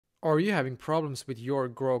Are you having problems with your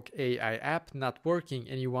Grok AI app not working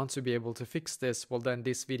and you want to be able to fix this? Well, then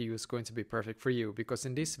this video is going to be perfect for you, because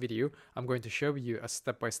in this video I'm going to show you a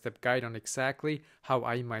step-by-step guide on exactly how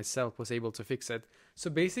I myself was able to fix it.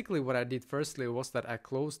 So basically what I did firstly was that I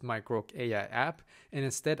closed my Grok AI app and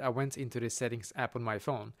instead I went into the settings app on my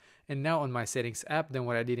phone. And now on my settings app, then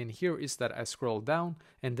what I did in here is that I scrolled down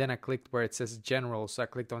and then I clicked where it says general. So I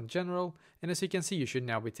clicked on general, and as you can see, you should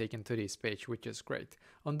now be taken to this page, which is great.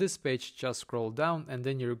 On this page, just scroll down and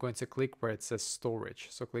then you're going to click where it says storage.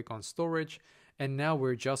 So click on storage, and now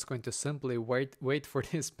we're just going to simply wait for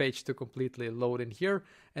this page to completely load in here,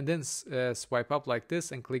 and then swipe up like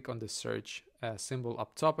this and click on the search symbol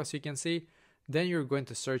up top, as you can see. Then you're going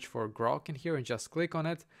to search for Grok in here and just click on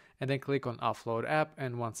it, and then click on offload app,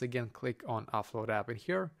 and once again click on offload app in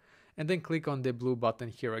here, and then click on the blue button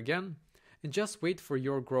here again, and just wait for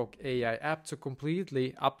your Grok AI app to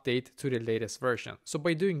completely update to the latest version. So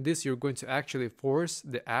by doing this, you're going to actually force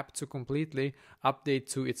the app to completely update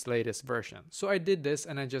to its latest version. So I did this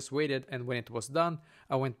and I just waited, and when it was done,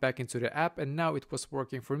 I went back into the app and now it was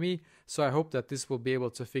working for me. So I hope that this will be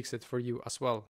able to fix it for you as well.